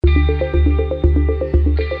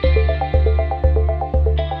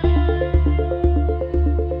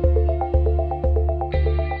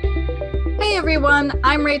everyone.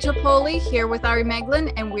 I'm Rachel Poley here with Ari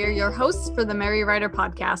Meglin, and we're your hosts for the Merry Writer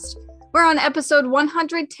podcast. We're on episode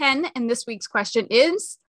 110, and this week's question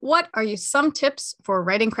is, what are some tips for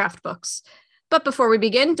writing craft books? But before we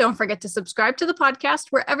begin, don't forget to subscribe to the podcast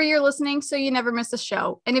wherever you're listening so you never miss a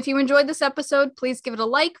show. And if you enjoyed this episode, please give it a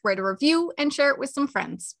like, write a review, and share it with some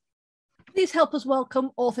friends. Please help us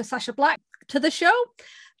welcome author Sacha Black to the show.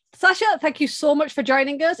 Sacha, thank you so much for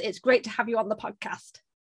joining us. It's great to have you on the podcast.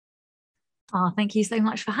 Oh, thank you so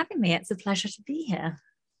much for having me. It's a pleasure to be here.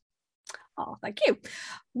 Oh, thank you.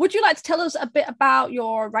 Would you like to tell us a bit about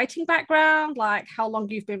your writing background, like how long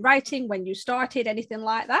you've been writing, when you started, anything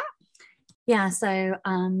like that? Yeah, so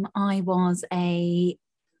I was a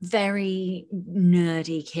very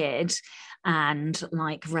nerdy kid and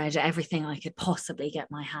read everything I could possibly get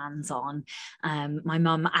my hands on. My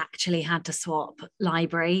mum actually had to swap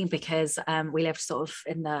library because we lived sort of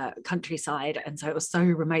in the countryside, and so it was so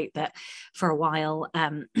remote that for a while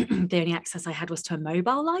the only access I had was to a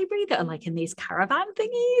mobile library that are in these caravan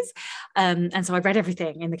thingies, and so I read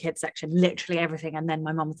everything in the kids section, literally everything. And then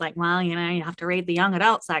my mum was like, well, you have to read the young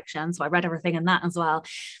adult section, so I read everything in that as well.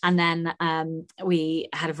 And then we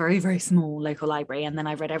had a very, very small local library, and then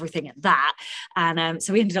I read everything at that. And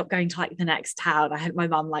so we ended up going to the next town. I had my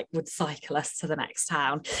mum would cycle us to the next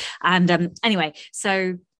town. And anyway,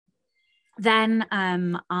 so then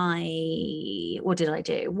what did I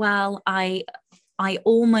do? Well, I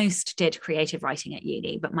almost did creative writing at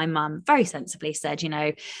uni, but my mum very sensibly said,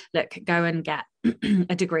 look, go and get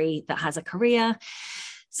a degree that has a career.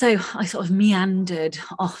 So I sort of meandered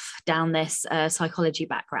off down this psychology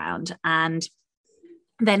background. And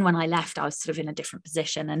then when I left, I was sort of in a different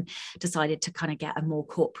position and decided to kind of get a more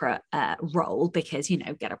corporate role because,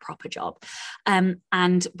 get a proper job.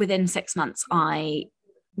 And within 6 months, I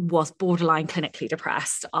was borderline clinically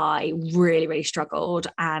depressed. I really, really struggled,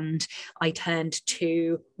 and I turned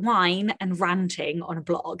to wine and ranting on a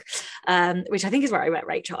blog, which I think is where I met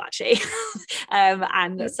Rachel, actually.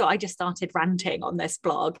 And so I just started ranting on this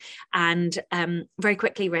blog, and very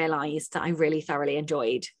quickly realized that I really thoroughly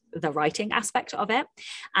enjoyed the writing aspect of it.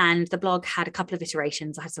 And the blog had a couple of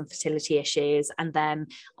iterations. I had some fertility issues, and then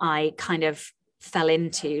I kind of fell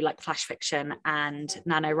into flash fiction and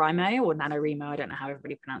NaNoWriMo, or NaNoWriMo, I don't know how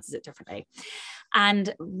everybody pronounces it differently,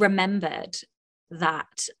 and remembered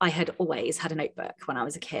that I had always had a notebook when I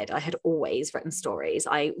was a kid. I had always written stories.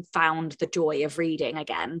 I found the joy of reading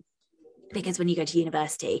again, because when you go to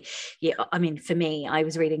university, for me, I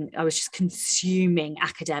was just consuming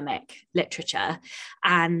academic literature,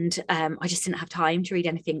 and I just didn't have time to read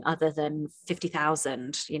anything other than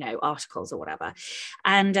 50,000, articles or whatever.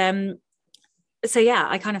 And so, yeah,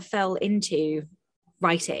 I kind of fell into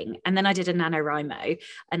writing, and then I did a NaNoWriMo.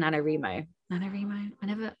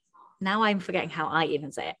 Now I'm forgetting how I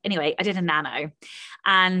even say it. Anyway, I did a nano,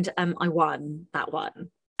 and I won that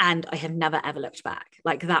one. And I have never, ever looked back.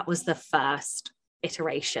 That was the first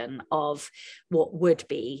iteration of what would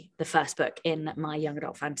be the first book in my young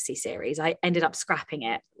adult fantasy series. I ended up scrapping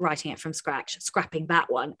it, writing it from scratch, scrapping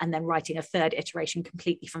that one, and then writing a third iteration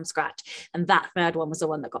completely from scratch. And that third one was the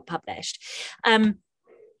one that got published.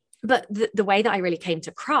 But the way that I really came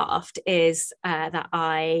to craft is that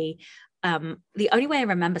the only way I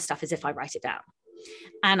remember stuff is if I write it down.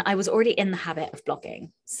 And I was already in the habit of blogging.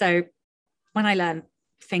 So when I learned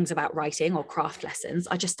things about writing or craft lessons,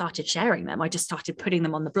 I just started sharing them. I just started putting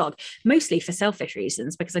them on the blog, mostly for selfish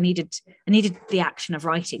reasons, because I needed the action of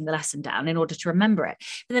writing the lesson down in order to remember it.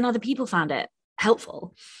 But then other people found it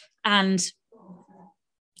helpful, and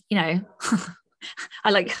I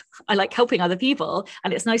like helping other people,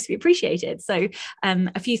 and it's nice to be appreciated. So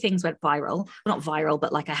a few things went viral. Well, not viral,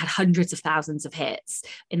 but I had hundreds of thousands of hits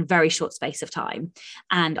in a very short space of time.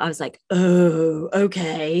 And I was like, oh,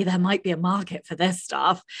 okay, there might be a market for this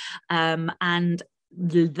stuff. And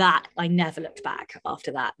that, I never looked back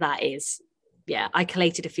after that. That is, yeah, I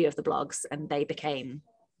collated a few of the blogs, and they became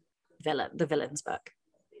the Villains book.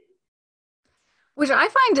 Which I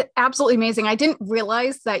find absolutely amazing. I didn't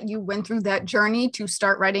realize that you went through that journey to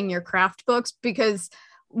start writing your craft books, because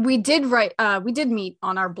we did meet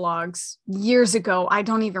on our blogs years ago. I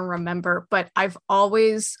don't even remember, but I've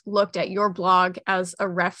always looked at your blog as a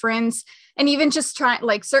reference, and even just try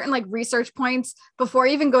certain research points before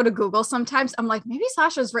I even go to Google. Sometimes I'm like, maybe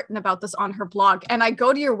Sasha's written about this on her blog, and I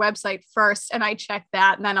go to your website first and I check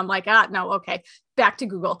that, and then I'm like, no, okay, back to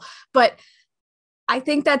Google. But I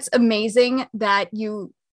think that's amazing that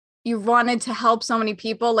you you wanted to help so many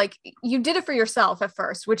people. Like, you did it for yourself at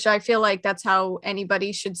first, which I feel like that's how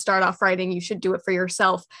anybody should start off writing. You should do it for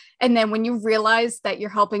yourself. And then when you realize that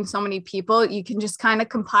you're helping so many people, you can just kind of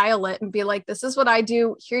compile it and be like, this is what I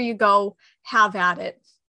do. Here you go. Have at it.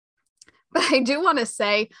 But I do want to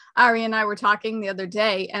say, Ari and I were talking the other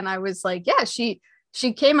day, and I was like, yeah, she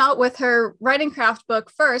came out with her writing craft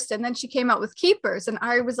book first, and then she came out with Keepers. And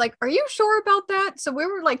Ari was like, are you sure about that? So we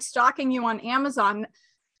were like stalking you on Amazon.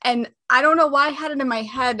 And I don't know why I had it in my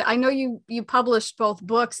head. I know you published both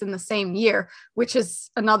books in the same year, which is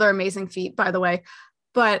another amazing feat, by the way.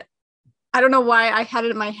 But I don't know why I had it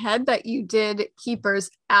in my head that you did Keepers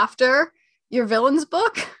after your Villains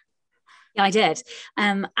book. Yeah, I did.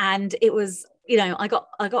 And it was, you know, I got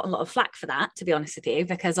a lot of flack for that, to be honest with you,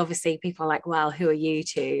 because obviously people are like, well, who are you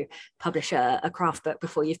to publish a craft book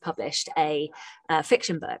before you've published a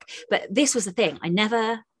fiction book? But this was the thing. I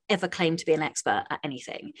never ever claim to be an expert at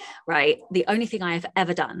anything, right? The only thing I have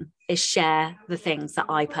ever done is share the things that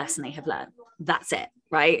I personally have learned. That's it,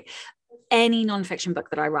 right? Any nonfiction book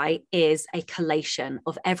that I write is a collation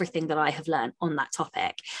of everything that I have learned on that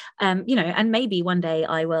topic. You know, and maybe one day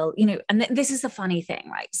I will, you know, and this is the funny thing,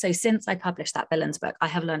 right? So since I published that Villains book, I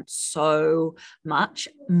have learned so much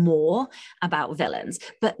more about villains,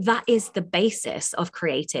 but that is the basis of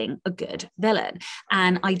creating a good villain.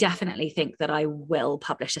 And I definitely think that I will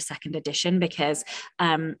publish a second edition, because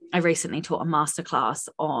I recently taught a masterclass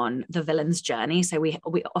on the villain's journey. So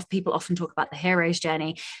people often talk about the hero's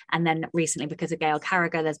journey, and then recently, because of Gail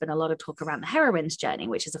Carragher, there's been a lot of talk around the heroine's journey,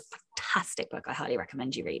 which is a fantastic book. I highly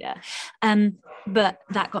recommend you read it. But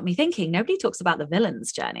that got me thinking, nobody talks about the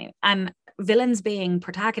villain's journey, and villains being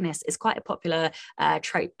protagonists is quite a popular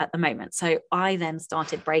trope at the moment. So I then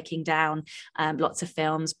started breaking down lots of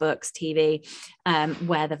films, books, TV,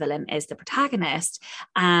 where the villain is the protagonist.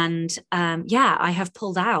 And I have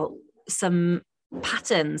pulled out some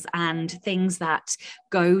patterns and things that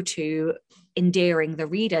go to endearing the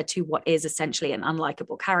reader to what is essentially an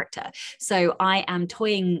unlikable character. So I am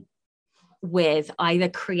toying with either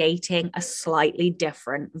creating a slightly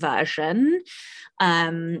different version,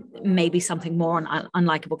 maybe something more on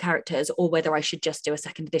unlikable characters, or whether I should just do a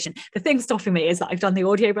second edition. The thing stopping me is that I've done the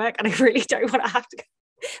audiobook and I really don't want to have to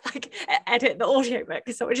like edit the audiobook,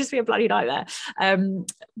 so it would just be a bloody nightmare.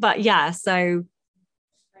 But yeah, so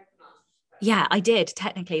yeah, I did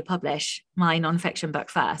technically publish my nonfiction book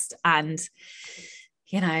first. And,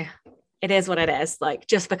 you know, it is what it is. Like,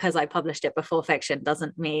 just because I published it before fiction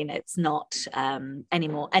doesn't mean it's not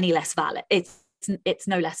any less valid. It's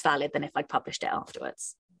no less valid than if I published it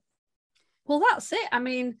afterwards. Well, that's it. I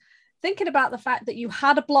mean, thinking about the fact that you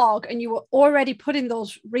had a blog and you were already putting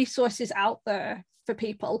those resources out there for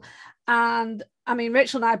people. And I mean,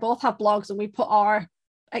 Rachel and I both have blogs, and we put our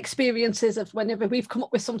experiences of whenever we've come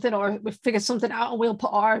up with something or we've figured something out, and we'll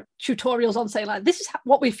put our tutorials on saying like, this is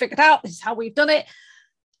what we figured out, this is how we've done it.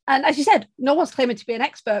 And as you said, no one's claiming to be an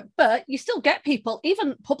expert, but you still get people,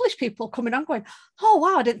 even published people, coming on going, oh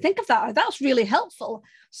wow, I didn't think of that, that's really helpful.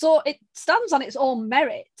 So it stands on its own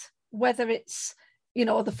merit, whether it's, you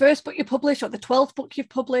know, the first book you publish or the 12th book you've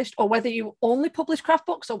published, or whether you only publish craft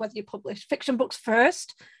books or whether you publish fiction books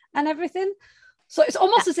first and everything. So it's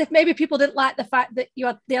almost as if maybe people didn't like the fact that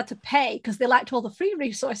they had to pay because they liked all the free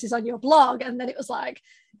resources on your blog. And then it was like,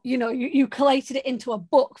 you know, you collated it into a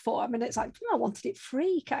book form, and it's like, I wanted it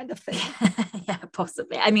free kind of thing. Yeah,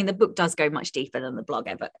 possibly. I mean, the book does go much deeper than the blog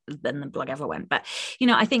ever went. But, you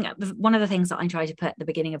know, I think one of the things that I try to put at the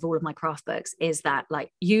beginning of all of my craft books is that,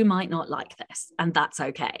 like, you might not like this, and that's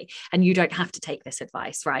okay. And you don't have to take this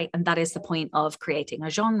advice, right? And that is the point of creating a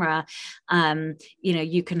genre. You know,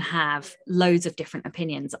 you can have loads of different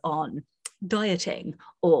opinions on dieting,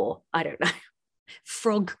 or I don't know,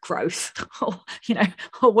 frog growth, or, you know,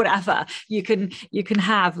 or whatever. You can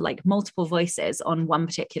have like multiple voices on one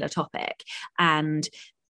particular topic, and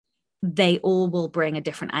they all will bring a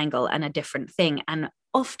different angle and a different thing. And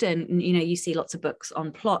often, you know, you see lots of books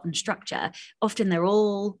on plot and structure. Often they're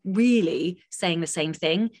all really saying the same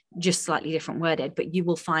thing, just slightly different worded, but you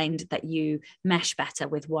will find that you mesh better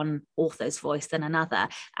with one author's voice than another.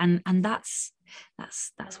 And that's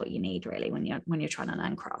what you need really when you're trying to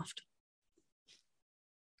learn craft.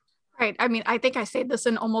 Right. I mean, I think I say this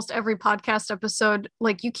in almost every podcast episode,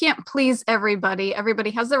 like, you can't please everybody. Everybody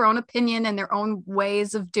has their own opinion and their own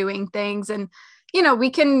ways of doing things. And, you know, we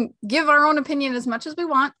can give our own opinion as much as we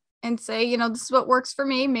want and say, you know, this is what works for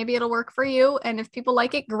me. Maybe it'll work for you. And if people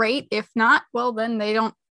like it, great. If not, well, then they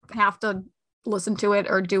don't have to listen to it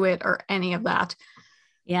or do it or any of that.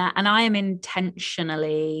 Yeah. And I am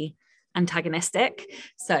intentionally antagonistic.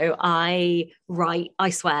 So I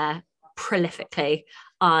swear prolifically.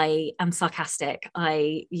 I am sarcastic.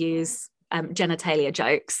 I use genitalia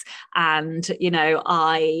jokes, and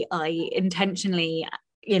I intentionally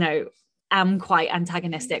am quite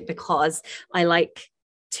antagonistic because I like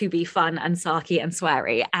to be fun and sarky and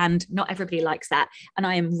sweary, and not everybody likes that, and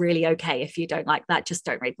I am really okay if you don't like that. Just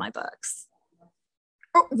don't read my books.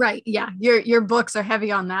 Oh, right, yeah, your books are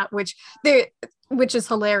heavy on that, which is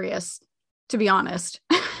hilarious, to be honest.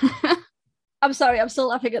 I'm sorry, I'm still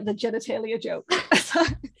laughing at the genitalia joke.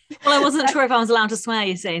 Well, I wasn't sure if I was allowed to swear,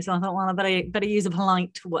 you see, so I thought, well, I better use a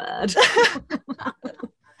polite word.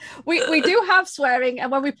 we do have swearing, and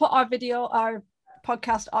when we put our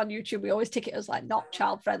podcast on YouTube, we always take it as like not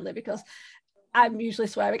child friendly, because I'm usually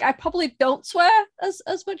swearing. I probably don't swear as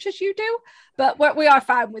much as you do, but we are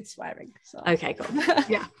fine with swearing. So. Okay, cool.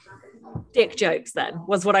 Yeah. Dick jokes then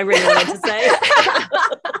was what I really wanted to say.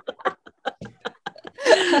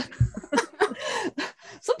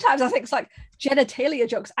 Sometimes I think it's like genitalia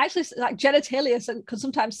jokes. Actually, like genitalia can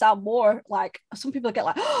sometimes sound more like, some people get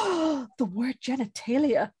like, oh, the word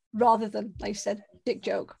genitalia, rather than, like you said, dick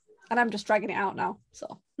joke. And I'm just dragging it out now.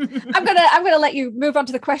 So I'm gonna let you move on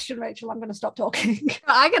to the question, Rachel. I'm gonna stop talking.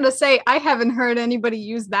 I gotta say, I haven't heard anybody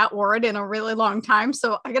use that word in a really long time.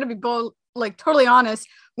 So I gotta be totally honest.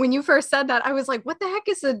 When you first said that, I was like, what the heck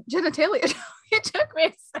is a genitalia? It took me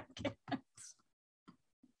a second.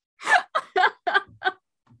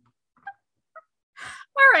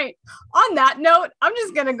 All right. On that note, I'm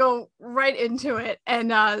just going to go right into it.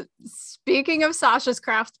 And speaking of Sasha's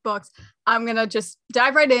craft books, I'm going to just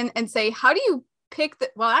dive right in and say, how do you pick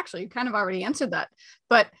well, actually, you kind of already answered that,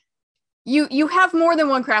 but you have more than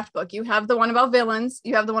one craft book. You have the one about villains,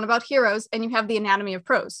 you have the one about heroes, and you have the anatomy of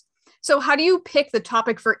prose. So how do you pick the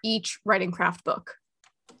topic for each writing craft book?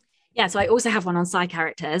 Yeah, so I also have one on side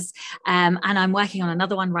characters, and I'm working on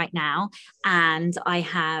another one right now, and I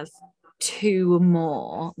have 2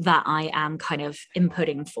 more that I am kind of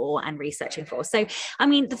inputting for and researching for. So, I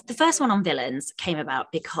mean, the first one on villains came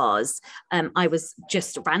about because I was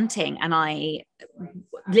just ranting, and I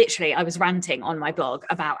was ranting on my blog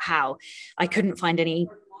about how I couldn't find any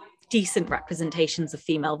decent representations of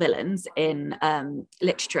female villains in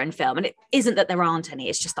literature and film. And it isn't that there aren't any,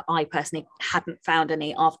 it's just that I personally hadn't found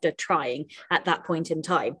any after trying at that point in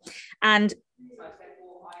time. And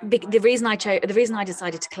the reason I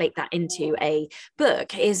decided to collate that into a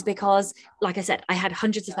book is because, like I said, I had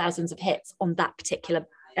hundreds of thousands of hits on that particular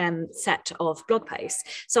set of blog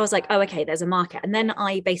posts. So I was like, oh, okay, there's a market. And then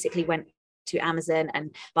I basically went to Amazon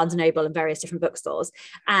and Barnes & Noble and various different bookstores,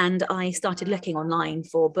 and I started looking online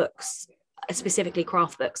for books, specifically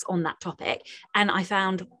craft books on that topic, and I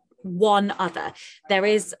found one other. There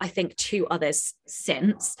is, I think, 2 others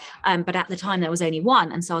since, but at the time there was only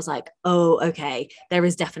one, and so I was like, oh, okay, there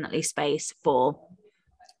is definitely space for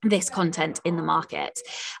this content in the market,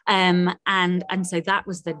 and so that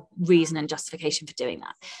was the reason and justification for doing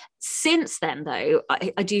that. Since then, though,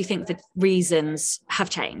 I do think the reasons have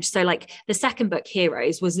changed. So like the second book,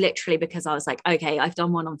 Heroes, was literally because I was like, okay, I've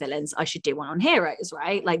done one on villains, I should do one on heroes,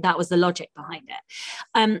 right? Like that was the logic behind it,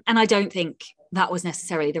 and I don't think that was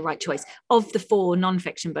necessarily the right choice. Of the 4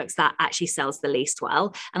 nonfiction books, that actually sells the least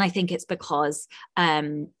well, and I think it's because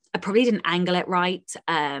I probably didn't angle it right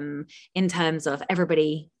in terms of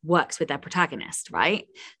everybody works with their protagonist, right?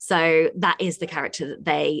 So that is the character that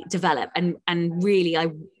they develop. And really,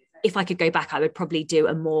 if I could go back, I would probably do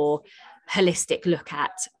a more holistic look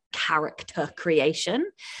at character creation.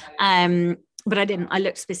 But I didn't. I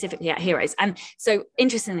looked specifically at heroes. And so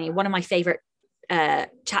interestingly, one of my favorite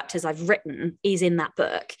chapters I've written is in that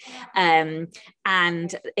book.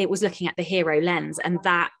 And it was looking at the hero lens, and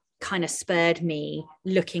that kind of spurred me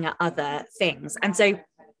looking at other things. And so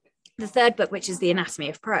the third book, which is The Anatomy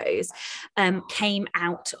of Prose, came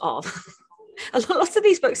out of lots of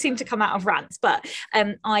these books seem to come out of rants, but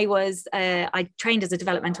I trained as a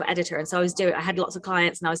developmental editor, and so I had lots of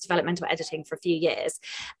clients, and I was developmental editing for a few years,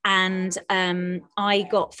 and I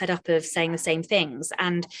got fed up of saying the same things.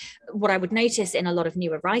 And what I would notice in a lot of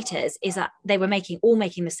newer writers is that they were making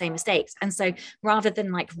the same mistakes, and so rather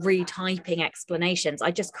than like retyping explanations,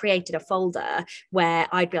 I just created a folder where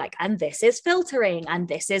I'd be like, and this is filtering, and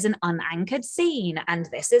this is an unanchored scene, and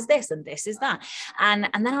this is this, and this is that, and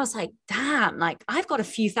then I was like, damn, like I've got a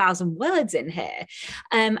few thousand words in here.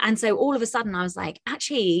 And so all of a sudden I was like,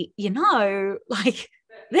 actually, like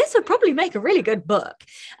this would probably make a really good book.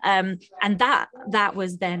 And that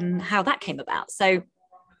was then how that came about. So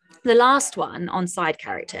the last one on side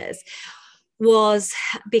characters was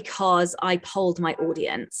because I polled my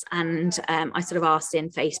audience, and I sort of asked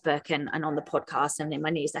in Facebook and on the podcast and in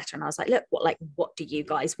my newsletter, and I was like, look, what do you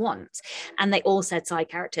guys want? And they all said side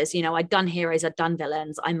characters. You know, I'd done heroes, I'd done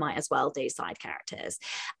villains, I might as well do side characters.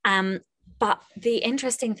 But the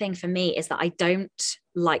interesting thing for me is that I don't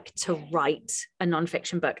like to write a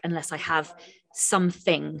nonfiction book unless I have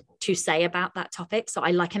something to say about that topic. So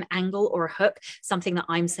I like an angle or a hook, something that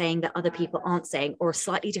I'm saying that other people aren't saying, or a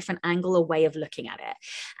slightly different angle or way of looking at it.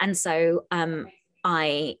 And so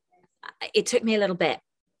it took me a little bit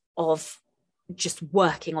of just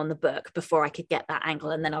working on the book before I could get that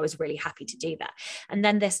angle. And then I was really happy to do that. And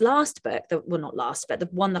then this last book, not last, but the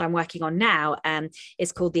one that I'm working on now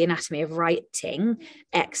is called The Anatomy of Writing,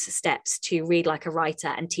 X Steps to Read Like a Writer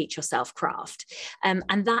and Teach Yourself Craft. And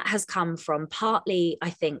that has come from partly,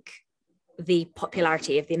 I think, the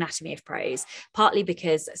popularity of The Anatomy of Prose, partly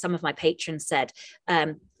because some of my patrons said,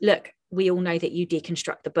 look, we all know that you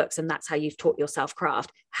deconstruct the books and that's how you've taught yourself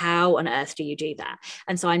craft. How on earth do you do that?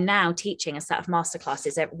 And so I'm now teaching a set of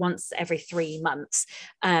masterclasses once every 3 months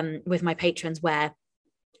with my patrons, where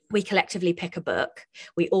we collectively pick a book,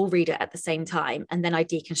 we all read it at the same time, and then I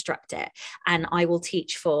deconstruct it. And I will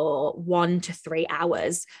teach for 1 to 3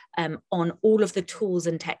 hours on all of the tools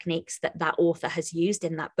and techniques that author has used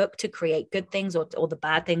in that book to create good things or the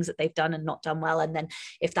bad things that they've done and not done well. And then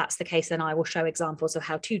if that's the case, then I will show examples of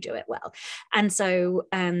how to do it well. And so,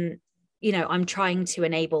 you know, I'm trying to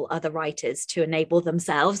enable other writers to enable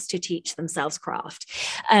themselves to teach themselves craft.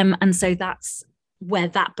 And so that's where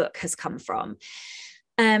that book has come from.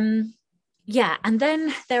 Yeah. And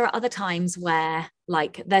then there are other times where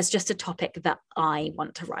like there's just a topic that I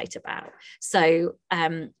want to write about. So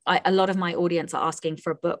a lot of my audience are asking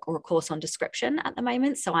for a book or a course on description at the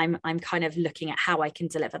moment. So I'm kind of looking at how I can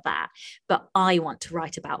deliver that. But I want to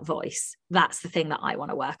write about voice. That's the thing that I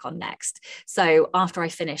want to work on next. So after I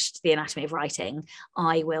finished The Anatomy of Writing,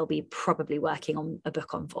 I will be probably working on a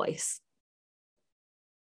book on voice.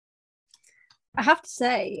 I have to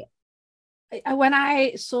say, when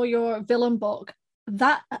I saw your villain book,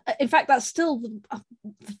 that, in fact, that's still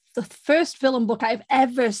the first villain book I've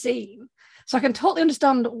ever seen. So I can totally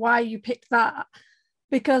understand why you picked that.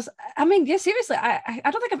 Because, I mean, yeah, seriously, I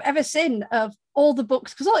don't think I've ever seen of all the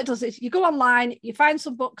books, because all it does is you go online, you find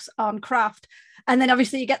some books on craft, and then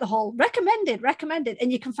obviously you get the whole recommended,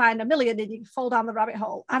 and you can find a million and you can fall down the rabbit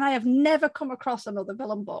hole. And I have never come across another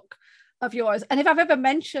villain book of yours. And if I've ever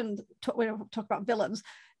mentioned, when we talk about villains,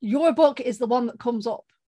 your book is the one that comes up.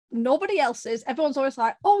 Nobody else's. Everyone's always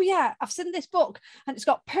like, oh yeah, I've seen this book and it's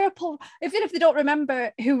got purple, even if they don't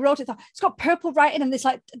remember who wrote it, it's got purple writing and this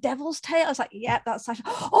like devil's tail. I was like, yeah, that's Sasha.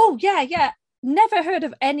 Oh yeah. Never heard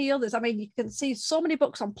of any others. I mean, you can see so many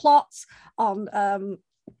books on plots, on on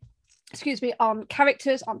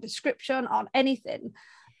characters, on description, on anything.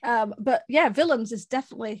 But yeah, villains is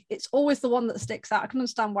definitely, it's always the one that sticks out. I can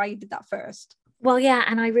understand why you did that first. Well, yeah,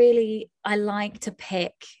 and I like to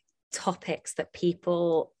pick topics that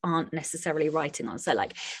people aren't necessarily writing on. So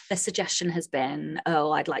like the suggestion has been,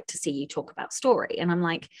 oh, I'd like to see you talk about story. And I'm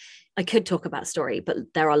like, I could talk about story, but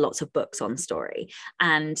there are lots of books on story.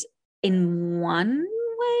 And in one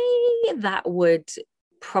way that would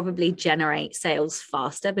probably generate sales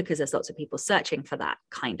faster because there's lots of people searching for that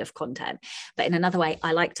kind of content. But in another way,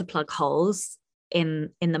 I like to plug holes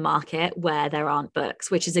in the market where there aren't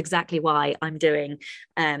books, which is exactly why I'm doing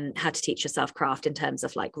How to Teach Yourself Craft in terms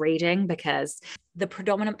of like reading, because the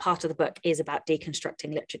predominant part of the book is about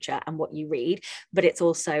deconstructing literature and what you read, but it's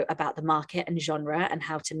also about the market and genre and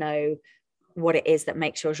how to know what it is that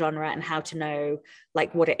makes your genre and how to know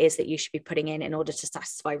like what it is that you should be putting in order to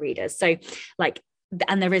satisfy readers. So like,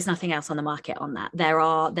 and there is nothing else on the market on that. There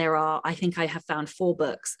are, I think I have found 4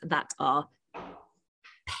 books that are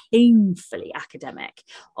painfully academic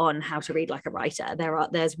on how to read like a writer.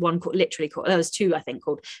 There's one called, there's 2 I think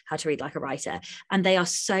called How to Read Like a Writer, and they are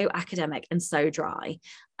so academic and so dry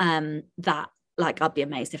that like I'd be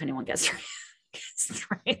amazed if anyone gets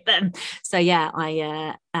through them. So yeah,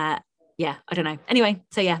 I don't know. Anyway,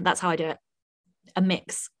 so yeah, that's how I do it. A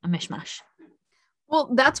mishmash. Well,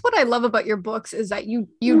 that's what I love about your books is that you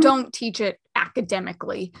don't teach it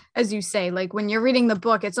academically, as you say. Like when you're reading the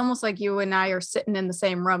book, it's almost like you and I are sitting in the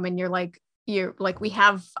same room and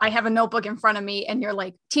I have a notebook in front of me and you're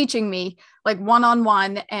like teaching me like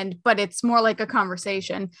one-on-one, but it's more like a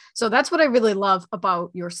conversation. So that's what I really love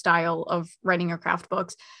about your style of writing your craft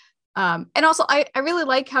books. And also I really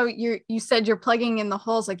like how you said you're plugging in the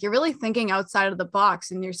holes, like you're really thinking outside of the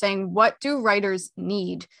box and you're saying, what do writers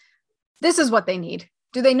need? This is what they need.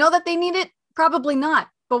 Do they know that they need it? Probably not.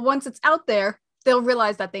 But once it's out there, they'll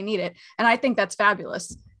realize that they need it. And I think that's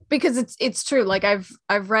fabulous because it's true. Like I've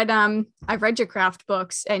read your craft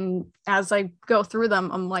books, and as I go through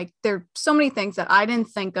them, I'm like, there are so many things that I didn't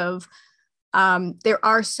think of. There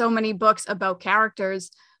are so many books about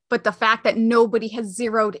characters, but the fact that nobody has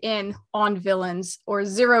zeroed in on villains or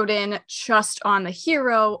zeroed in just on the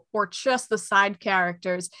hero or just the side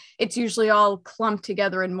characters, it's usually all clumped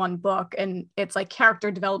together in one book, and it's like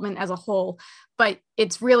character development as a whole. But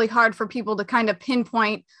it's really hard for people to kind of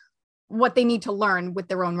pinpoint what they need to learn with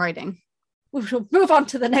their own writing. We shall move on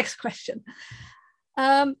to the next question.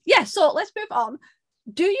 So let's move on.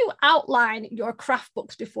 Do you outline your craft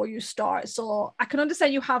books before you start? So I can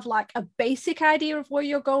understand you have like a basic idea of where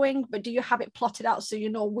you're going, but do you have it plotted out so you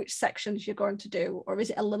know which sections you're going to do, or is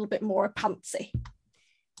it a little bit more pantsy?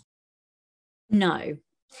 No.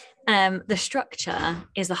 The structure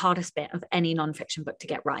is the hardest bit of any nonfiction book to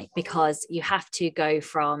get right, because you have to go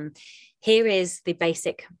from, here is the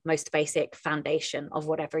most basic foundation of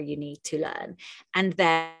whatever you need to learn. And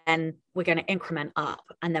then we're going to increment up,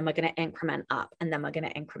 and then we're going to increment up, and then we're going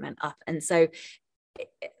to increment up. And so,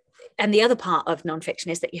 and the other part of nonfiction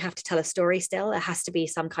is that you have to tell a story still. There has to be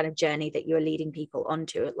some kind of journey that you're leading people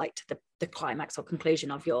onto, like to the climax or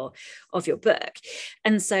conclusion of your book.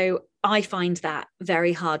 And so I find that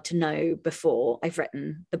very hard to know before I've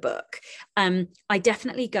written the book. I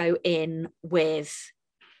definitely go in with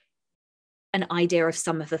an idea of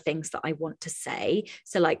some of the things that I want to say.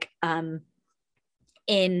 So like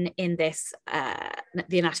in this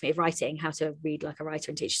The Anatomy of Writing, how to read like a writer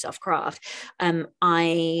and teach yourself craft,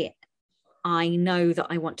 I know that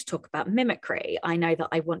I want to talk about mimicry. I know that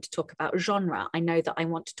I want to talk about genre. I know that I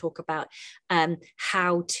want to talk about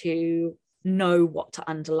how to know what to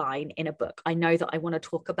underline in a book. I know that I want to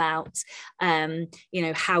talk about,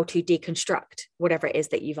 how to deconstruct whatever it is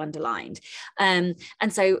that you've underlined. And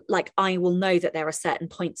so like, I will know that there are certain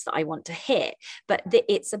points that I want to hit, but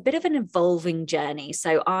it's a bit of an evolving journey.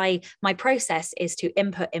 So my process is to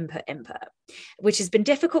input, which has been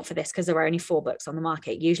difficult for this because there are only 4 books on the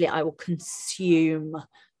market. Usually I will consume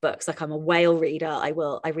books. Like I'm a whale reader. I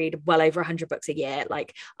read well over 100 books a year.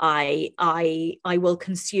 Like I will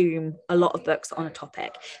consume a lot of books on a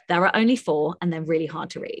topic. There are only 4 and they're really hard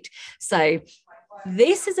to read. So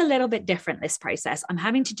this is a little bit different, this process. I'm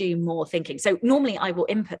having to do more thinking. So normally I will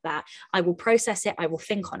input that, I will process it, I will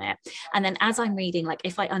think on it. And then as I'm reading, like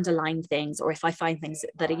if I underline things or if I find things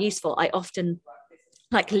that are useful, I often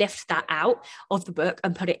like lift that out of the book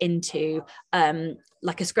and put it into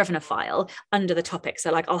like a Scrivener file under the topic.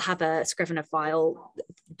 So like I'll have a Scrivener file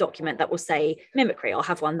document that will say mimicry. I'll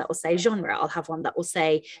have one that will say genre. I'll have one that will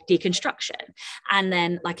say deconstruction. And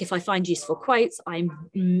then like if I find useful quotes, I'm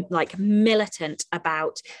like militant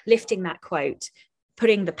about lifting that quote,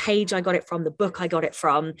 putting the page I got it from, the book I got it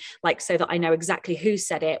from, like so that I know exactly who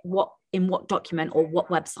said it, in what document or what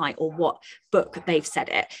website or what book they've said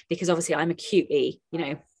it, because obviously I'm acutely,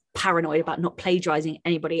 paranoid about not plagiarizing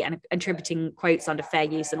anybody and attributing quotes under fair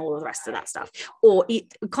use and all of the rest of that stuff, or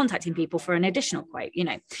contacting people for an additional quote,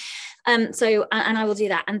 So, and I will do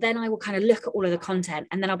that. And then I will kind of look at all of the content,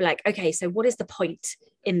 and then I'll be like, okay, so what is the point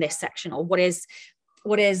in this section? Or what is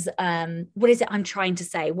it I'm trying to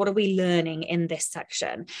say? What are we learning in this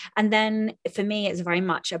section? And then for me, it's very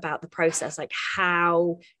much about the process. Like,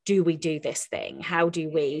 how do we do this thing? How do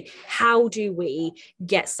we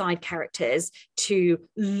get side characters to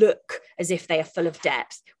look as if they are full of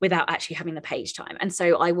depth without actually having the page time? And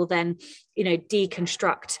so I will then,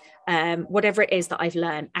 deconstruct whatever it is that I've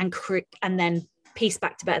learned and then piece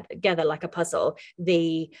back together like a puzzle,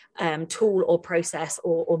 the tool or process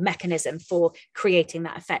or mechanism for creating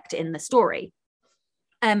that effect in the story.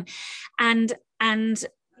 And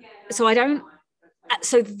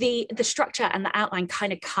so the structure and the outline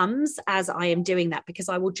kind of comes as I am doing that, because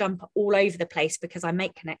I will jump all over the place because I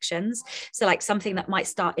make connections. So like something that might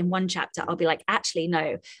start in one chapter, I'll be like, actually,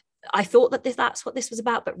 no, I thought that that's what this was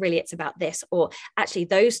about, but really it's about this. Or actually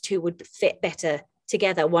those two would fit better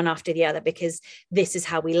together one after the other because this is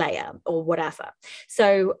how we layer or whatever.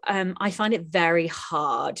 So I find it very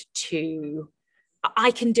hard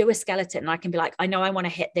I can do a skeleton and I can be like, I know I want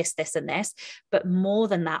to hit this, this, and this, but more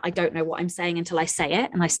than that, I don't know what I'm saying until I say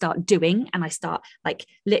it and I start doing, and I start like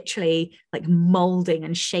literally like molding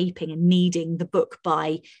and shaping and kneading the book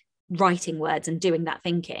by writing words and doing that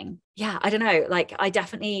thinking. Yeah, I don't know. Like I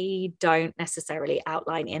definitely don't necessarily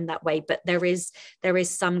outline in that way, but there is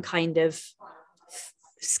some kind of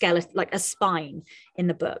skeleton, like a spine in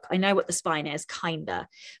the book. I know what the spine is, kinda,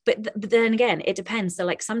 but then again, it depends. So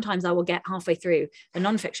like sometimes I will get halfway through a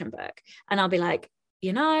nonfiction book and I'll be like,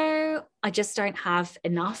 I just don't have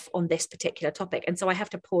enough on this particular topic. And so I have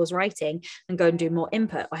to pause writing and go and do more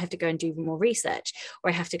input. I have to go and do more research, or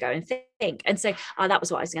I have to go and think. And so that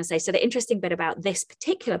was what I was going to say. So the interesting bit about this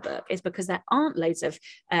particular book is because there aren't loads of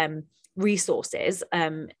resources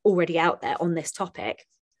already out there on this topic,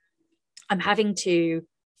 I'm having to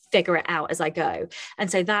figure it out as I go. And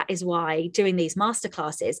so that is why doing these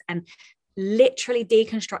masterclasses and literally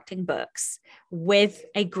deconstructing books with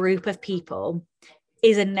a group of people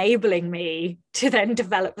is enabling me to then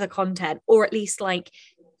develop the content, or at least like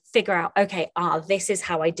figure out, okay, this is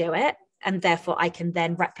how I do it. And therefore I can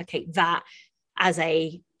then replicate that as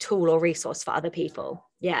a tool or resource for other people.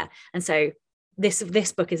 Yeah. And so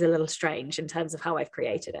this book is a little strange in terms of how I've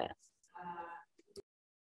created it.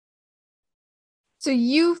 So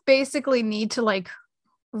you basically need to like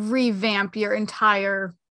revamp your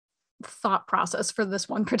entire thought process for this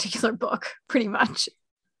one particular book, pretty much.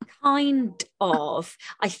 Kind of.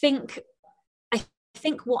 I think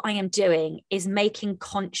what I am doing is making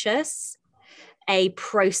conscious a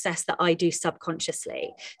process that I do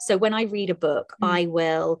subconsciously. So when I read a book, I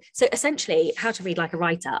will, so essentially how to read like a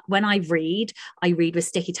writer. When I read with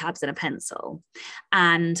sticky tabs and a pencil,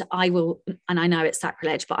 and I know it's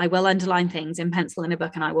sacrilege, but I will underline things in pencil in a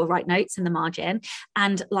book, and I will write notes in the margin.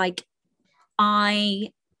 And like, I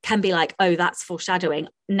can be like, oh, that's foreshadowing.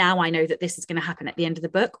 Now I know that this is going to happen at the end of the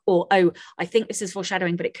book. Or, oh, I think this is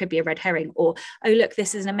foreshadowing, but it could be a red herring. Or, oh, look,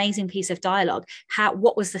 this is an amazing piece of dialogue.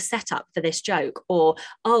 What was the setup for this joke? Or,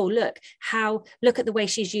 oh, look at the way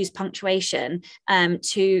she's used punctuation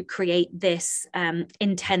to create this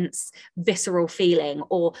intense, visceral feeling.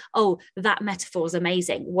 Or, oh, that metaphor is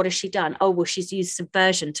amazing. What has she done? Oh, well, she's used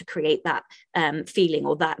subversion to create that feeling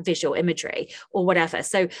or that visual imagery or whatever.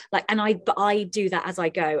 So like, and I do that as I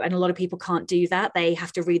go. And a lot of people can't do that. They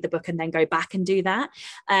have to read the book and then go back and do that.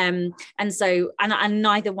 And so, and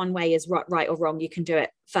neither one way is right or wrong. You can do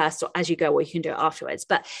it first or as you go, or you can do it afterwards.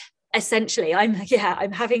 But essentially I'm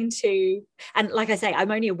having to, and like I say,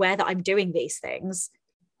 I'm only aware that I'm doing these things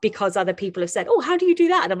because other people have said, oh, how do you do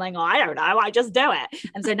that? And I'm like, oh, I don't know, I just do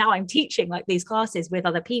it. And so now I'm teaching like these classes with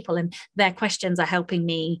other people, and their questions are helping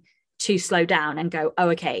me to slow down and go,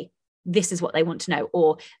 oh, okay, this is what they want to know,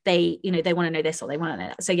 or they want to know this, or they want to know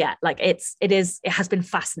that. So yeah, like it has been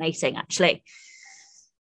fascinating actually.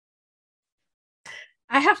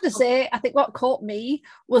 I have to say, I think what caught me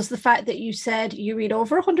was the fact that you said you read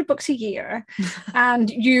over 100 books a year and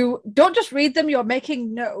you don't just read them, you're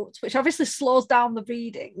making notes, which obviously slows down the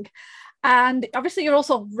reading. And obviously you're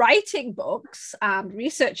also writing books and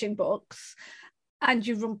researching books, and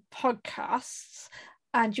you run podcasts,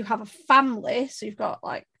 and you have a family, so you've got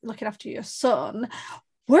like looking after your son.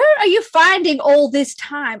 Where are you finding all this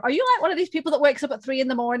time? Are you like one of these people that wakes up at 3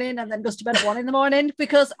 a.m. and then goes to bed at 1 a.m?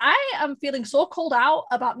 Because I am feeling so called out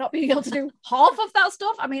about not being able to do half of that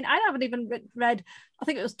stuff. I mean, I haven't even read, I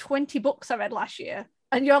think it was 20 books I read last year.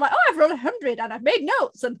 And you're like, oh, I've read 100 and I've made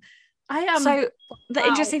notes. And I am. So the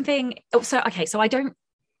interesting thing, so I don't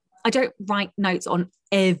write notes on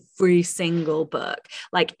every single book.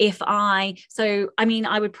 Like I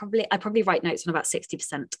probably write notes on about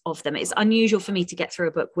 60% of them. It's unusual for me to get through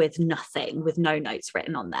a book with no notes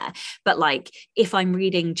written on there. But like, if I'm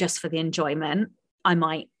reading just for the enjoyment, I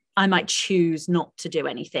might choose not to do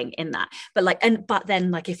anything in that. But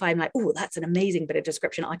then like, if I'm like, oh, that's an amazing bit of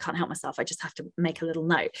description, I can't help myself. I just have to make a little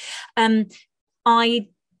note. I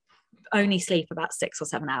only sleep about 6 or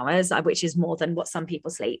 7 hours, which is more than what some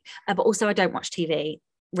people sleep. But also I don't watch TV,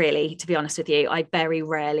 really, to be honest with you. I very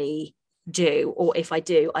rarely do, or if I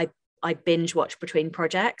do, I binge watch between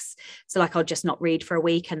projects. So like, I'll just not read for a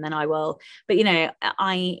week and then I will. But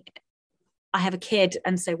I have a kid,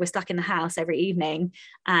 and so we're stuck in the house every evening,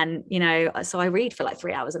 and so I read for like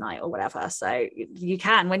 3 hours a night or whatever. So you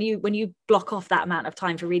can, when you block off that amount of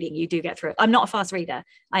time for reading, you do get through it. I'm not a fast reader.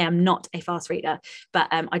 I am not a fast reader, but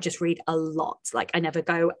I just read a lot. Like, I never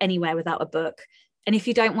go anywhere without a book. And if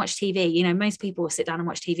you don't watch TV, most people will sit down and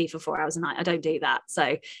watch TV for 4 hours a night. I don't do that.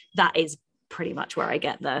 So that is pretty much where I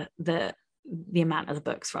get the amount of the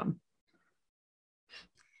books from.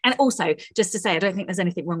 And also, just to say, I don't think there's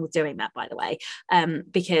anything wrong with doing that, by the way,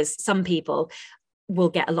 because some people will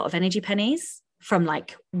get a lot of energy pennies from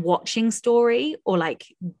like watching story or like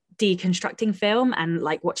deconstructing film and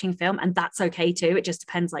like watching film, and that's okay too. It just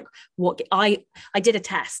depends like what I did a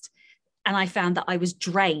test, and I found that I was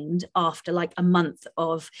drained after like a month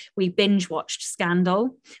we binge watched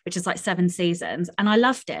Scandal, which is like 7 seasons, and I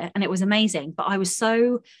loved it and it was amazing, but I was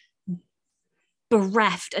so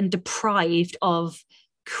bereft and deprived of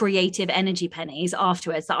creative energy pennies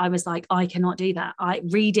afterwards that I was like, I cannot do that.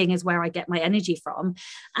 Reading is where I get my energy from.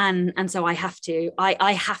 And so I have to read.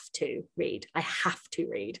 I have to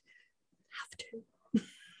read.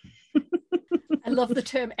 I love the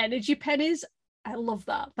term energy pennies. I love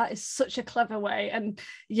that. That is such a clever way. And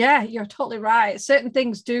yeah, you're totally right. Certain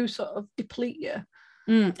things do sort of deplete you.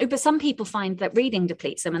 But some people find that reading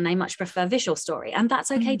depletes them and they much prefer visual story. And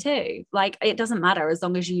that's okay too. Like, it doesn't matter as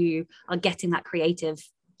long as you are getting that creative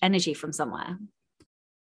energy from somewhere.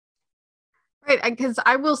 Right. Because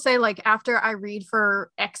I will say, like, after I read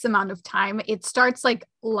for X amount of time, it starts like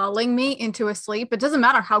lulling me into a sleep. It doesn't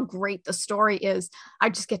matter how great the story is. I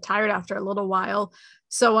just get tired after a little while.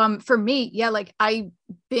 So for me, yeah, like I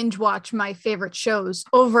binge watch my favorite shows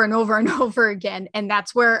over and over and over again. And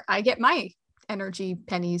that's where I get my energy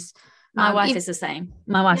pennies. My wife is the same.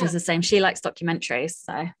 Is the same. She likes documentaries,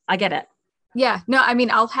 so I get it. Yeah, no, I mean,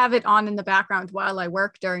 I'll have it on in the background while I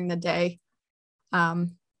work during the day. Oh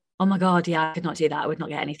my God, yeah, I could not do that. I would not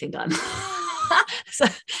get anything done. So,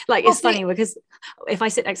 like, it's funny because if I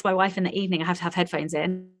sit next to my wife in the evening, I have to have headphones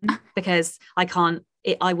in because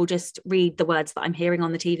I will just read the words that I'm hearing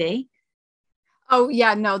on the TV. Oh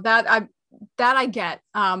yeah, no, that I get.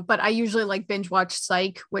 But I usually like binge watch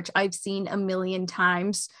Psych, which I've seen a million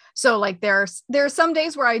times. So like there are some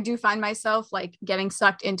days where I do find myself like getting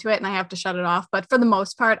sucked into it and I have to shut it off. But for the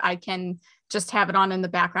most part, I can just have it on in the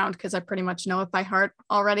background because I pretty much know it by heart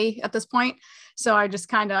already at this point. So I just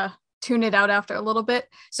kind of tune it out after a little bit.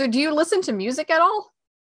 So do you listen to music at all?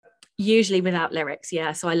 Usually without lyrics,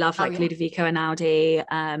 yeah. So I love like Ludovico Einaudi.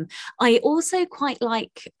 I also quite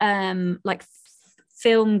like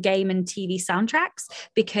film, game, and TV soundtracks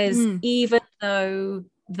because even though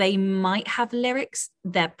they might have lyrics,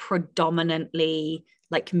 they're predominantly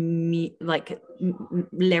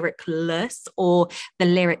lyricless, or the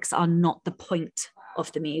lyrics are not the point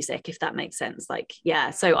of the music, if that makes sense. Like, yeah,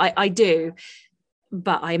 so I do,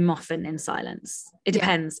 but I'm often in silence. It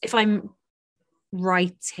depends. If I'm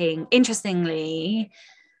writing, interestingly,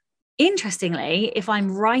 if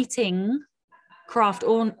I'm writing craft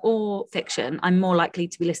or fiction, I'm more likely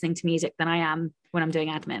to be listening to music than I am when I'm doing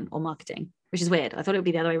admin or marketing, which is weird. I thought it would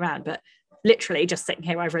be the other way around, but literally just sitting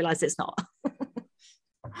here, I've realized it's not.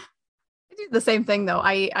 I do the same thing though.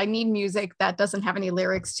 I need music that doesn't have any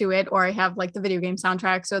lyrics to it, or I have like the video game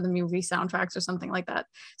soundtracks or the movie soundtracks or something like that.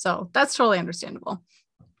 So that's totally understandable.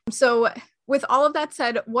 So with all of that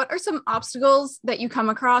said, what are some obstacles that you come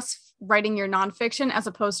across writing your nonfiction as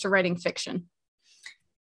opposed to writing fiction?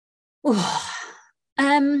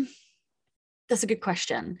 That's a good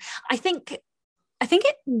question. I think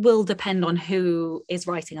it will depend on who is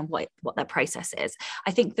writing and what their process is.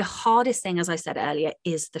 I think the hardest thing, as I said earlier,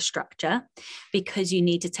 is the structure, because you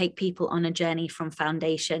need to take people on a journey from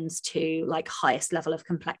foundations to like highest level of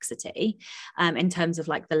complexity in terms of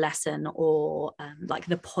like the lesson or like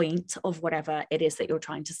the point of whatever it is that you're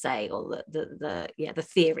trying to say, or the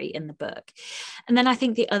theory in the book. And then I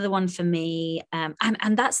think the other one for me, and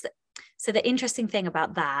that's so the interesting thing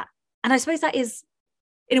about that, and I suppose that is,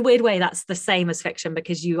 in a weird way, that's the same as fiction,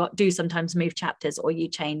 because you do sometimes move chapters or you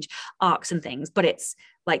change arcs and things, but it's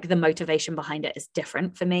like the motivation behind it is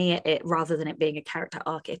different for me. It rather than it being a character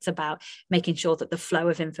arc, it's about making sure that the flow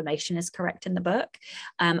of information is correct in the book.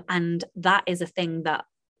 And that is a thing that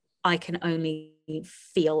I can only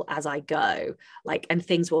feel as I go, like, and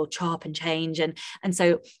things will chop and change. And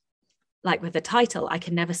so like with the title, I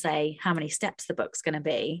can never say how many steps the book's going to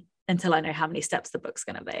be until I know how many steps the book's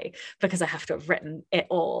going to be, because I have to have written it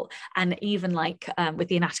all. And even like with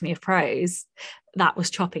the Anatomy of Prose, that was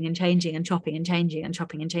chopping and changing and chopping and changing and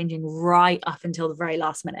chopping and changing right up until the very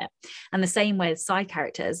last minute. And the same with side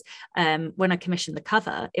characters. When I commissioned the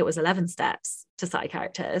cover, it was 11 steps to side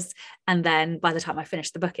characters, and then by the time I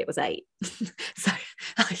finished the book, it was 8. So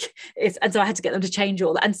and so I had to get them to change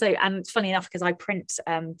all that. And funny enough, because I print,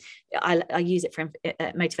 I use it for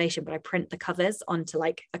motivation, but I print the covers onto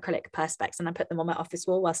like acrylic perspex and I put them on my office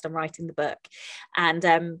wall whilst I'm writing the book.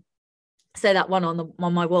 And so that one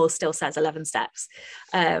on my wall still says 11 steps,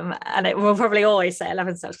 and it will probably always say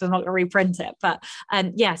 11 steps because I'm not going to reprint it. But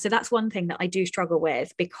so that's one thing that I do struggle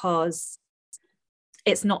with, because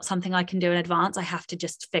it's not something I can do in advance. I have to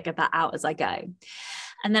just figure that out as I go.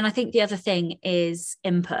 And then I think the other thing is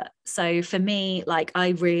input. So for me, like, I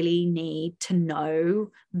really need to know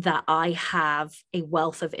that I have a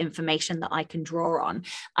wealth of information that I can draw on.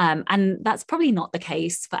 And that's probably not the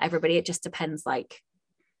case for everybody. It just depends, like,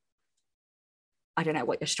 I don't know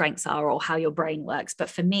what your strengths are or how your brain works. But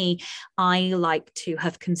for me, I like to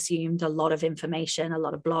have consumed a lot of information, a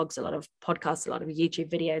lot of blogs, a lot of podcasts, a lot of YouTube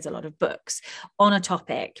videos, a lot of books on a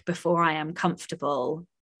topic before I am comfortable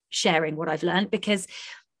sharing what I've learned, because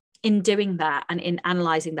in doing that and in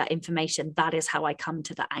analyzing that information, that is how I come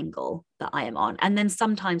to the angle that I am on. And then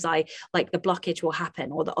sometimes the blockage will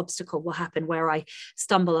happen, or the obstacle will happen where I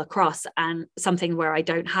stumble across and something where I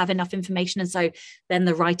don't have enough information. And so then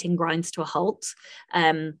the writing grinds to a halt.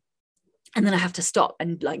 And then I have to stop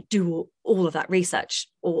and like do all of that research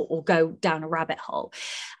or go down a rabbit hole.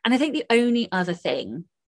 And I think the only other thing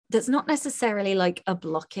that's not necessarily like a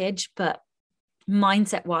blockage, but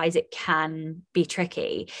mindset wise it can be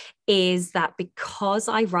tricky, is that because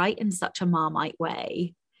I write in such a Marmite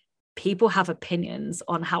way, people have opinions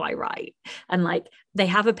on how I write, and like they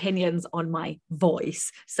have opinions on my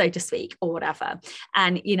voice, so to speak, or whatever.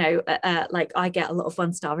 And like I get a lot of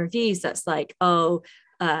 1-star reviews that's like, oh,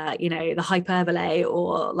 the hyperbole,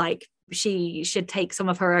 or like she should take some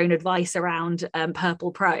of her own advice around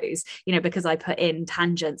purple prose, because I put in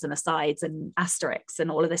tangents and asides and asterisks and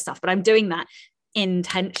all of this stuff. But I'm doing that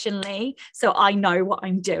intentionally, so I know what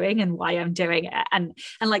I'm doing and why I'm doing it. And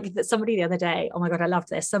like somebody the other day, oh my God, I loved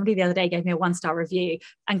this. Somebody the other day gave me a 1-star review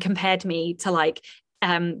and compared me to like,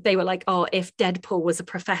 they were like, oh, if Deadpool was a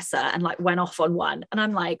professor, and like went off on one. And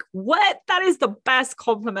I'm like, what? That is the best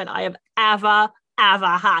compliment I have ever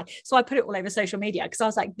had. So I put it all over social media because I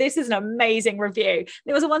was like, this is an amazing review.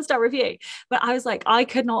 It was a 1-star review, but I was like, I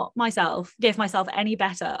could not give myself any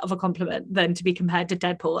better of a compliment than to be compared to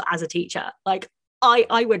Deadpool as a teacher. Like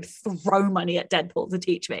I would throw money at Deadpool to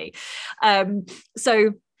teach me.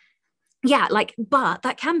 So yeah, like, but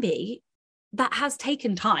that has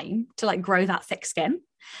taken time to like grow that thick skin.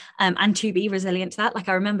 And to be resilient to that. Like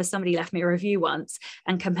I remember somebody left me a review once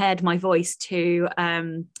and compared my voice to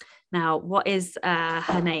now, what is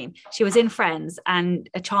her name? She was in Friends, and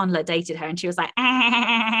Chandler dated her, and she was like,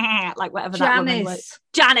 like whatever that woman was.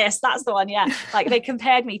 Janice, that's the one. Yeah. Like they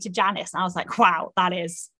compared me to Janice, and I was like, wow,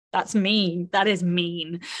 that's mean. That is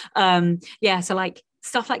mean. Yeah. So like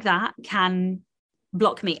stuff like that can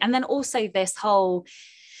block me. And then also this whole,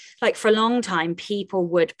 like for a long time, people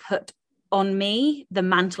would put on me the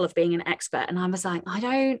mantle of being an expert, and I was like, I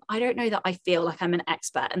don't know that I feel like I'm an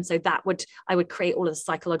expert. And so I would create all of the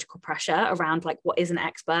psychological pressure around like what is an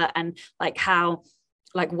expert, and like how,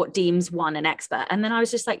 like what deems one an expert. And then I was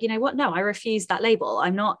just like, you know what, no, I refuse that label.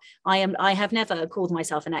 I have never called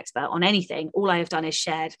myself an expert on anything. All I have done is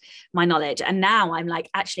shared my knowledge. And now I'm like,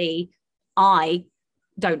 actually, I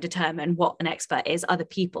don't determine what an expert is. Other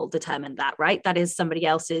people determine that, right? That is somebody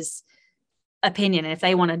else's opinion, and if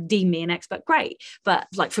they want to deem me an expert, great. But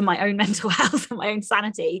like for my own mental health and my own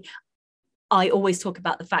sanity, I always talk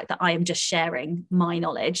about the fact that I am just sharing my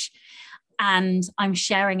knowledge, and I'm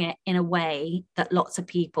sharing it in a way that lots of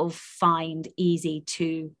people find easy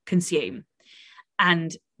to consume.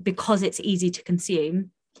 And because it's easy to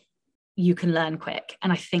consume, you can learn quick.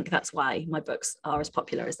 And I think that's why my books are as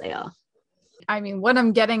popular as they are. I mean, what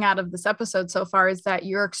I'm getting out of this episode so far is that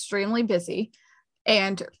you're extremely busy,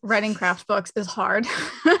 and writing craft books is hard.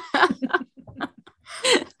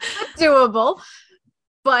 Doable.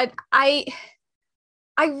 But I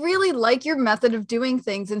really like your method of doing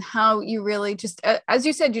things, and how you really just, as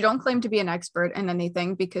you said, you don't claim to be an expert in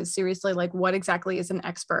anything, because seriously, like what exactly is an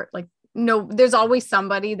expert? Like, no, there's always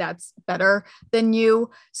somebody that's better than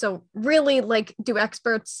you. So really, like, do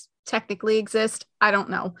experts technically exist? I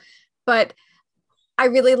don't know. But I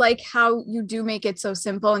really like how you do make it so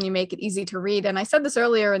simple and you make it easy to read. And I said this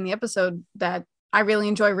earlier in the episode that I really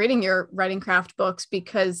enjoy reading your writing craft books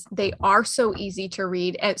because they are so easy to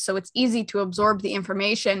read. And so it's easy to absorb the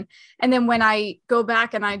information. And then when I go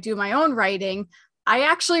back and I do my own writing, I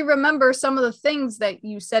actually remember some of the things that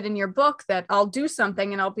you said in your book, that I'll do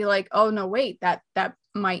something and I'll be like, oh no, wait, that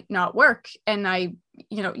might not work. And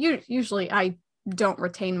usually I don't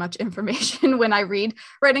retain much information when I read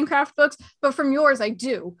writing craft books, but from yours I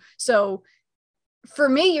do. So for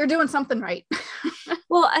me, you're doing something right.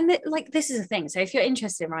 Well, and this is the thing. So if you're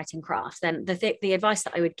interested in writing craft, then the advice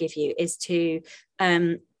that I would give you is to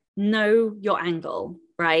know your angle,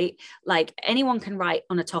 right? Like anyone can write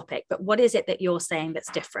on a topic, but what is it that you're saying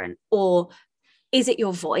that's different? Or is it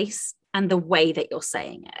your voice and the way that you're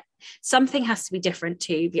saying it? Something has to be different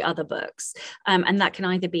to the other books. And that can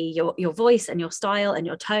either be your voice and your style and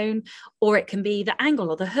your tone, or it can be the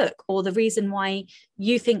angle or the hook or the reason why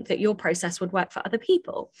you think that your process would work for other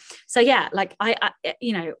people. So yeah, like I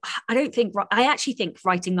actually think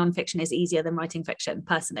writing nonfiction is easier than writing fiction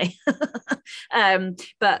personally.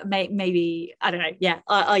 But maybe, I don't know. Yeah,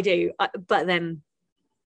 I do. But then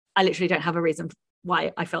I literally don't have a reason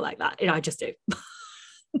why I feel like that. I just do.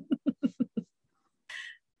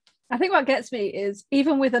 I think what gets me is,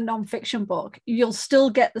 even with a non-fiction book, you'll still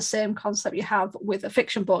get the same concept you have with a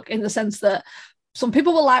fiction book, in the sense that some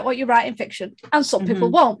people will like what you write in fiction and some people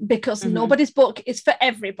won't, because nobody's book is for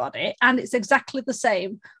everybody. And it's exactly the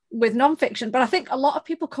same with nonfiction. But I think a lot of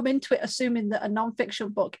people come into it assuming that a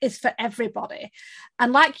nonfiction book is for everybody.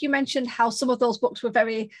 And like you mentioned, how some of those books were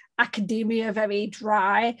very academia, very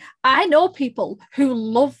dry. I know people who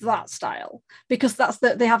love that style because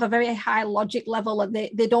they have a very high logic level, and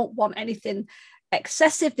they don't want anything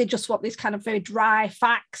excessive. They just want these kind of very dry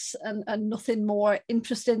facts and nothing more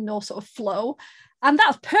interesting, no sort of flow. And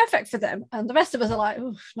that's perfect for them. And the rest of us are like,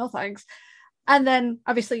 no thanks. And then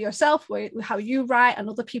obviously yourself, with how you write, and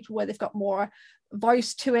other people where they've got more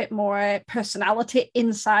voice to it, more personality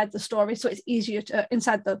inside the story. So it's easier to,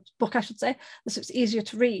 inside the book, I should say, so it's easier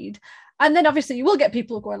to read. And then obviously you will get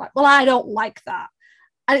people going like, well, I don't like that.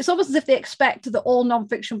 And it's almost as if they expect that all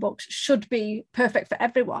nonfiction books should be perfect for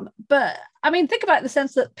everyone. But I mean, think about it in the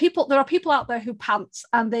sense that there are people out there who pants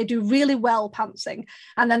and they do really well pantsing.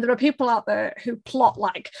 And then there are people out there who plot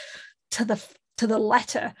like to the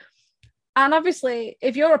letter. And obviously,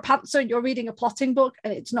 if you're a pantser and you're reading a plotting book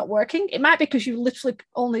and it's not working, it might be because you literally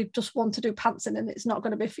only just want to do pantsing and it's not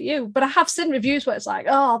going to be for you. But I have seen reviews where it's like,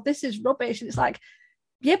 oh, this is rubbish. And it's like,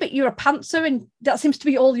 yeah, but you're a pantser and that seems to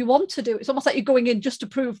be all you want to do. It's almost like you're going in just to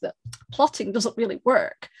prove that plotting doesn't really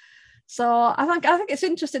work. So I think it's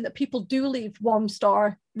interesting that people do leave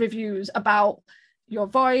 1-star reviews about your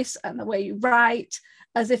voice and the way you write,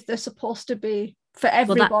 as if they're supposed to be for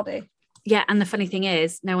everybody. Yeah, and the funny thing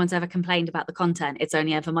is, no one's ever complained about the content. It's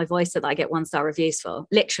only ever my voice that I get 1-star reviews for.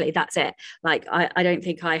 Literally, that's it. Like, I don't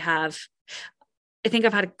think I have. I think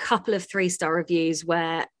I've had a couple of 3-star reviews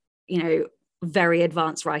where, you know, very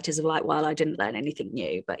advanced writers are like, well, I didn't learn anything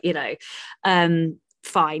new, but you know,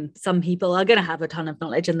 fine. Some people are going to have a ton of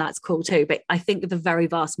knowledge and that's cool too. But I think the very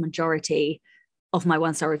vast majority of my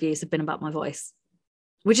 1-star reviews have been about my voice,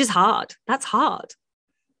 which is hard. That's hard.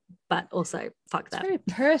 But also, fuck that. It's very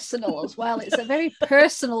personal as well. It's a very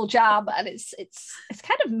personal job, and it's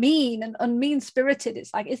kind of mean and unmean-spirited.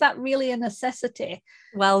 It's like, is that really a necessity?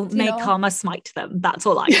 Well, may karma smite them. That's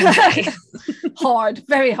all I can say. Hard,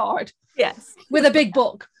 very hard. Yes. With a big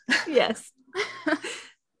book. Yes.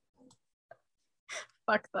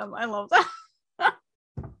 Fuck them. I love that.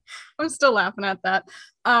 I'm still laughing at that.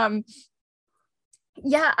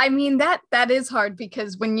 Yeah, I mean, that is hard,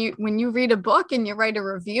 because when you read a book and you write a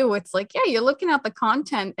review, it's like, yeah, you're looking at the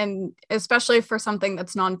content, and especially for something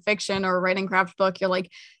that's nonfiction or a writing craft book, you're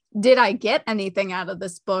like, did I get anything out of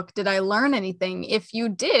this book? Did I learn anything? If you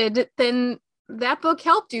did, then that book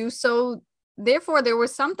helped you. So therefore there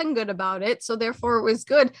was something good about it. So therefore it was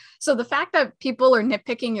good. So the fact that people are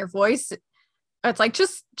nitpicking your voice, it's like,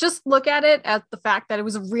 just look at it as the fact that it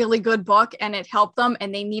was a really good book and it helped them,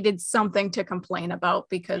 and they needed something to complain about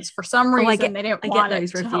because for some reason they didn't want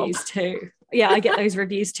those reviews too. Yeah, I get those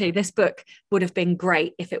reviews too. This book would have been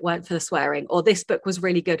great if it weren't for the swearing, or this book was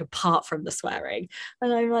really good apart from the swearing.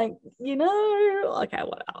 And I'm like, okay,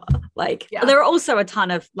 whatever. Like, there are also a ton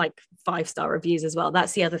of like 5-star reviews as well.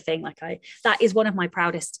 That's the other thing. Like, that is one of my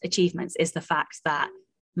proudest achievements, is the fact that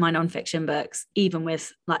my nonfiction books, even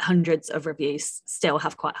with like hundreds of reviews, still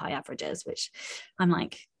have quite high averages, which I'm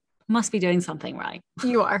like, must be doing something right.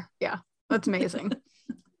 You are. Yeah. That's amazing.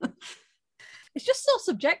 It's just so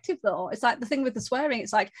subjective though. It's like the thing with the swearing,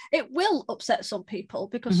 it's like, it will upset some people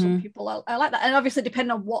because some people are like that. And obviously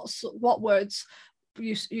depending on what words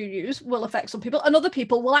you use will affect some people, and other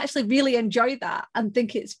people will actually really enjoy that and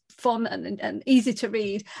think it's fun and easy to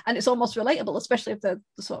read. And it's almost relatable, especially if they're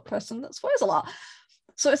the sort of person that swears a lot.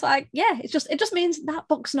 So it's like, yeah, it just means that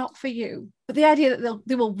book's not for you. But the idea that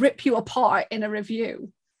they will rip you apart in a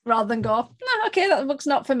review rather than go, no, okay, that book's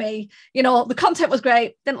not for me. The content was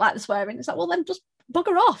great, didn't like the swearing. It's like, well, then just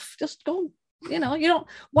bugger off. Just go, you don't,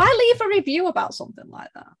 why leave a review about something like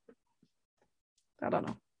that? I don't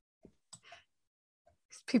know.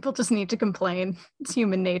 People just need to complain. It's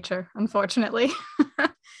human nature, unfortunately. All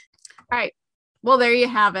right. Well, there you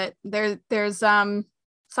have it. There's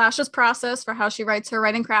Sasha's process for how she writes her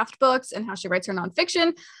writing craft books and how she writes her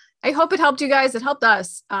nonfiction. I hope it helped you guys. It helped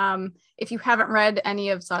us. If you haven't read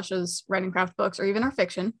any of Sasha's writing craft books or even her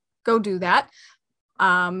fiction, go do that.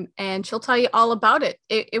 And she'll tell you all about it.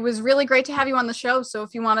 It was really great to have you on the show. So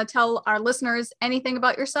if you want to tell our listeners anything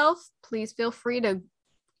about yourself, please feel free to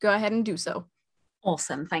go ahead and do so.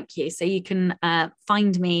 Awesome. Thank you. So you can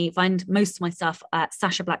find most of my stuff at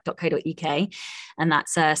sashablack.co.uk, and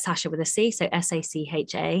that's Sasha with a C, so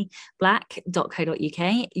SACHA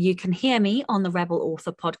black.co.uk. You can hear me on the Rebel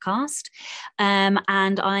Author podcast, and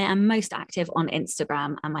I am most active on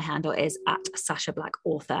Instagram, and my handle is at Sasha Black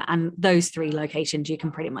Author, and those 3 locations you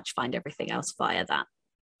can pretty much find everything else via that.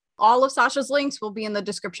 all of Sasha's links will be in the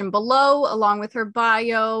description below, along with her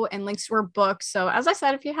bio and links to her book. So as I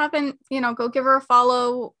said, if you haven't, go give her a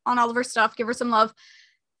follow on all of her stuff, give her some love.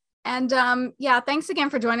 And thanks again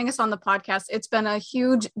for joining us on the podcast. It's been a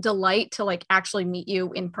huge delight to actually meet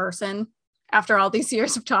you in person after all these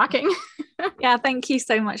years of talking. Yeah, thank you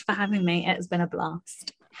so much for having me. It's been a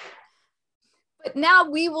blast. But now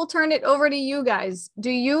we will turn it over to you guys. Do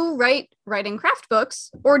you write writing craft books,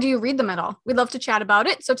 or do you read them at all? We'd love to chat about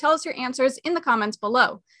it. So tell us your answers in the comments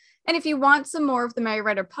below. And if you want some more of the Merry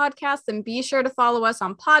Writer podcast, then be sure to follow us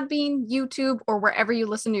on Podbean, YouTube, or wherever you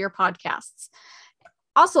listen to your podcasts.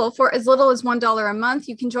 Also, for as little as $1 a month,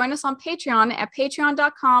 you can join us on Patreon at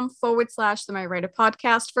patreon.com/the Merry Writer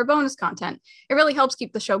podcast for bonus content. It really helps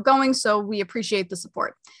keep the show going, so we appreciate the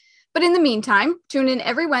support. But in the meantime, tune in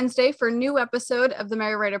every Wednesday for a new episode of the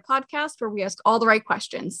Merry Writer podcast, where we ask all the right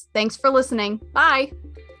questions. Thanks for listening. Bye.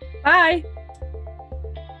 Bye.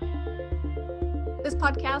 This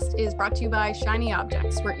podcast is brought to you by Shiny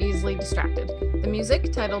Objects. We're easily distracted. The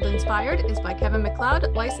music, titled Inspired, is by Kevin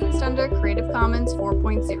MacLeod, licensed under Creative Commons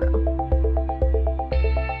 4.0.